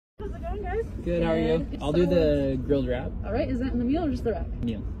How's it going, guys? Good, how are you? I'll do the grilled wrap. All right, is that in the meal or just the wrap?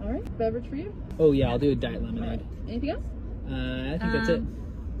 Meal. All right, beverage for you? Oh yeah, I'll do a diet lemonade. Right. Anything else? I think that's it.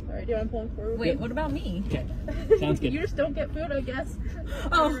 All right, do you want to pull forward? Wait, what about me? Okay, sounds good. You just don't get food, I guess.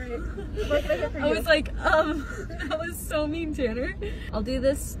 Oh. All right. What can I get for you? I was like, that was so mean, Tanner. I'll do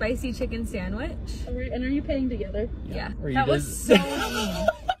this spicy chicken sandwich. All right, and are you paying together? Yeah. Or you That was just- so mean.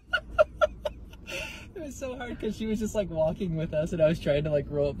 It was so hard because she was just like walking with us and I was trying to like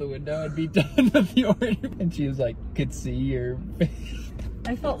roll up the window and be done with the order. And she was like, could see your face.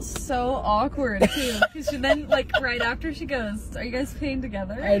 I felt so awkward too. Because then, like, right after she goes, are you guys paying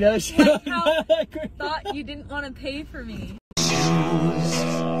together? I know, she Like how thought you didn't want to pay for me. Like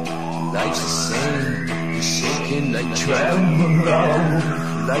to sing, you're shaking like tremolo.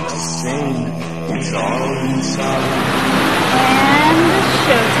 Like to sing, it's all inside. And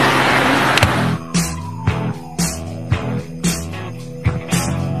showtime.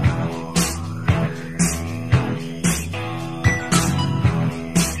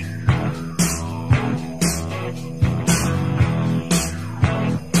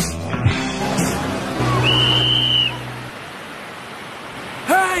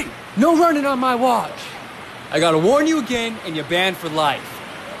 Hey! No running on my watch! I gotta warn you again, and you're banned for life.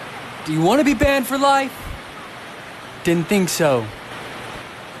 Do you want to be banned for life? Didn't think so.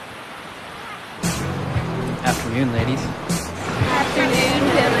 Afternoon, ladies. Afternoon,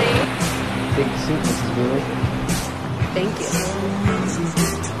 Billy. Big suit, Mrs. Wheeler. Thank you.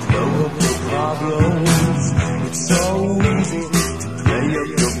 Blow up your problems. It's so easy to play up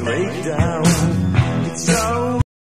your breakdown.